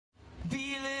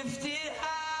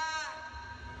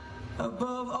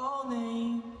above all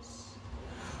names.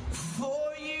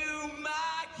 For you,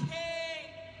 my King,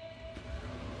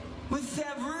 with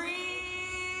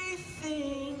everything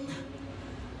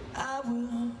I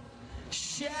will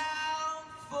shout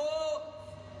for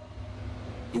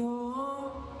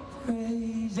your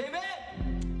praise.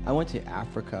 Amen. I went to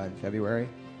Africa in February.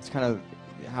 It's kind of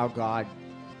how God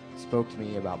spoke to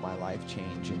me about my life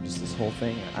change and just this whole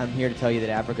thing. I'm here to tell you that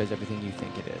Africa is everything you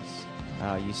think it is.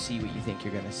 You see what you think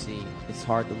you're going to see. It's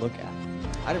hard to look at.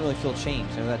 I didn't really feel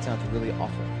changed. I know that sounds really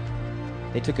awful.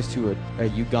 They took us to a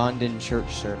Ugandan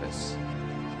church service.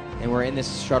 And we're in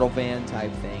this shuttle van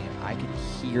type thing. And I could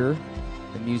hear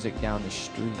the music down the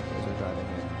street as we're driving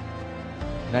in.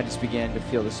 And I just began to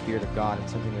feel the Spirit of God, and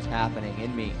something was happening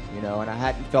in me, you know, and I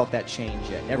hadn't felt that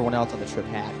change yet. And everyone else on the trip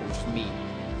had. It was just me,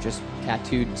 just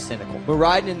tattooed and cynical. We're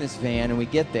riding in this van, and we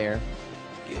get there,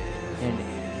 and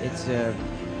it's a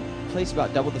place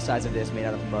about double the size of this, made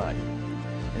out of mud.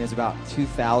 And there's about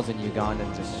 2,000 Ugandans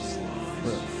in this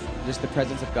room. Just the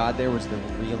presence of God there was the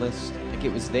realest. Like,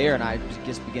 it was there, and I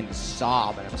just began to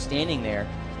sob, and I was standing there.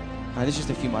 This was just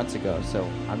a few months ago, so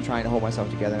I'm trying to hold myself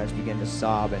together, and I just began to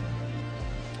sob, and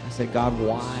I said, God,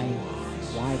 why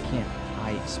can't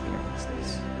I experience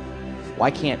this? Why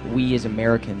can't we as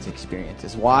Americans experience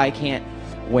this? Why can't,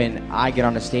 when I get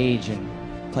on a stage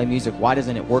and play music, why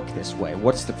doesn't it work this way?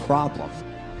 What's the problem?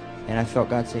 And I felt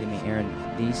God say to me, Aaron,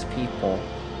 these people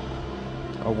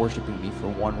are worshiping me for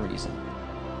one reason.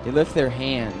 They lift their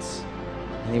hands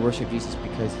and they worship Jesus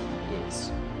because he is.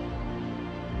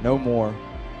 No more,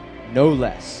 no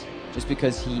less, just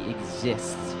because he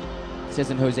exists. It says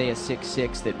in Hosea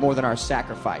 6:6 that more than our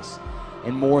sacrifice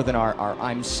and more than our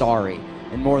I'm sorry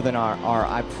and more than our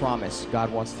I promise,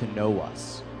 God wants to know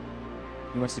us.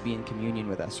 He wants to be in communion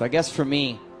with us. So I guess for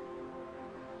me,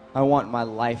 I want my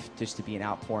life just to be an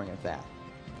outpouring of that.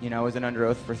 You know, I was under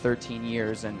oath for 13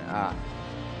 years, and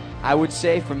I would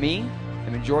say for me,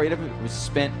 the majority of it was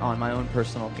spent on my own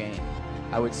personal gain.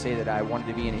 I would say that I wanted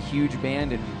to be in a huge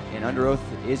band, and Under Oath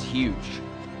is huge.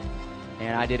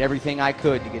 And I did everything I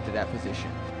could to get to that position.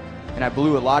 And I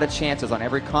blew a lot of chances on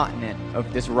every continent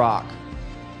of this rock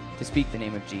to speak the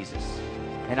name of Jesus.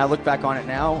 And I look back on it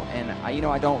now, and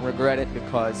I don't regret it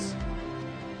because,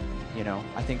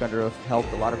 I think Under Oath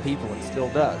helped a lot of people and still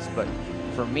does. But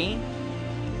for me,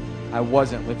 I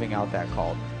wasn't living out that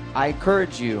call. I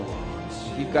encourage you,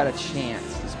 if you've got a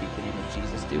chance to speak the name of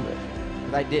Jesus, do it.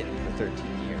 Because I didn't for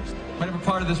 13 years. Whatever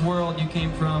part of this world you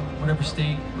came from, whatever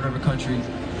state, whatever country,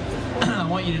 I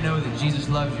want you to know that Jesus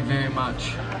loves you very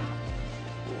much.